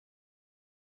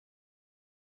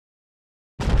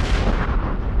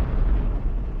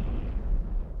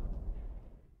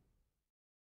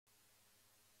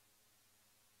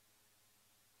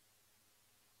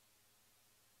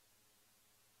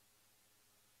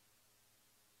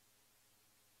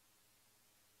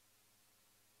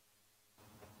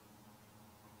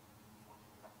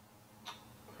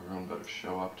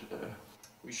show up today.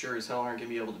 We sure as hell aren't gonna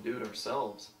be able to do it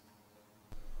ourselves.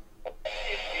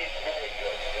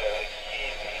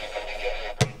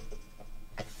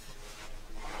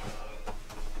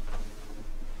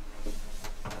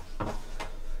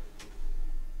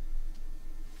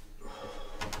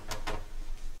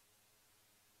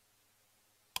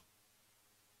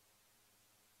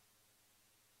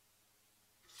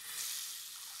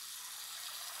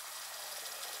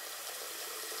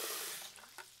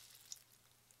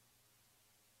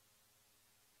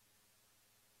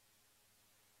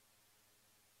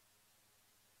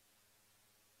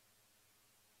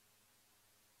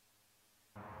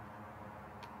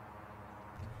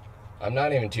 I'm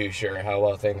not even too sure how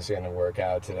well things are going to work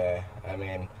out today. I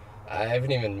mean, I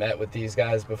haven't even met with these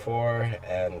guys before,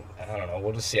 and I don't know,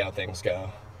 we'll just see how things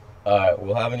go. Alright,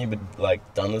 well, haven't you been,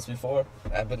 done this before?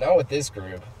 But not with this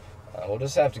group. We'll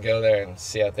just have to go there and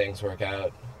see how things work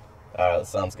out. Alright, that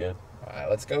sounds good. Alright,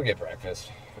 let's go get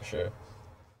breakfast. For sure.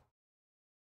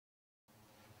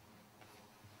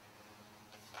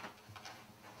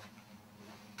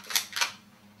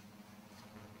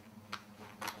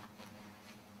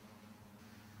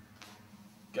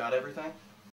 Got everything?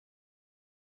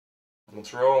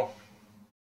 Let's roll.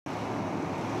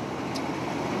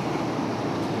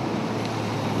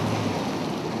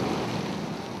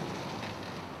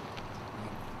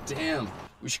 Damn,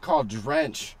 we should call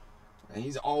Drench.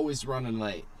 He's always running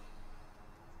late.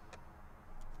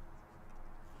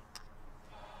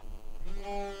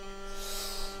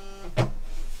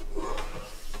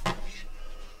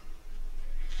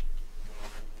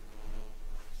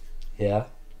 Yeah?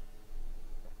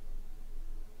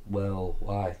 Well,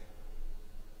 why?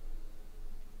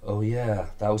 Oh yeah,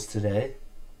 that was today?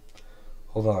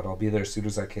 Hold on, I'll be there as soon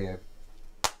as I can.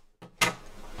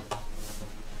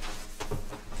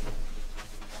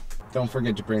 Don't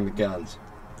forget to bring the guns.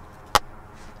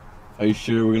 Are you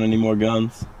sure we're gonna need more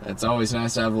guns? It's always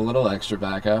nice to have a little extra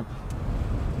backup.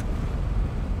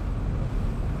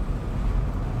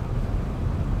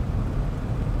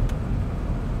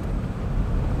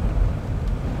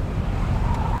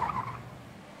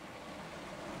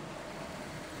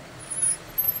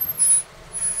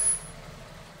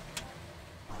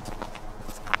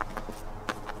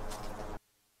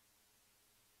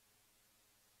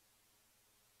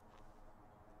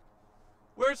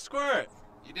 Where's Squirt?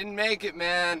 You didn't make it,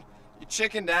 man. You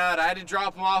chickened out. I had to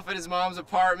drop him off at his mom's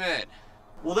apartment.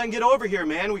 Well then get over here,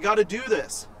 man. We gotta do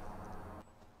this.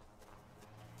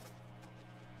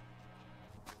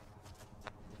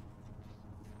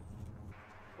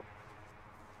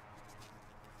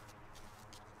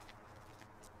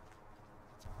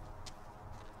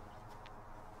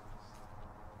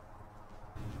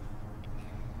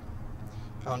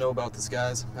 I don't know about this,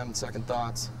 guys. I'm having second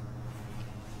thoughts.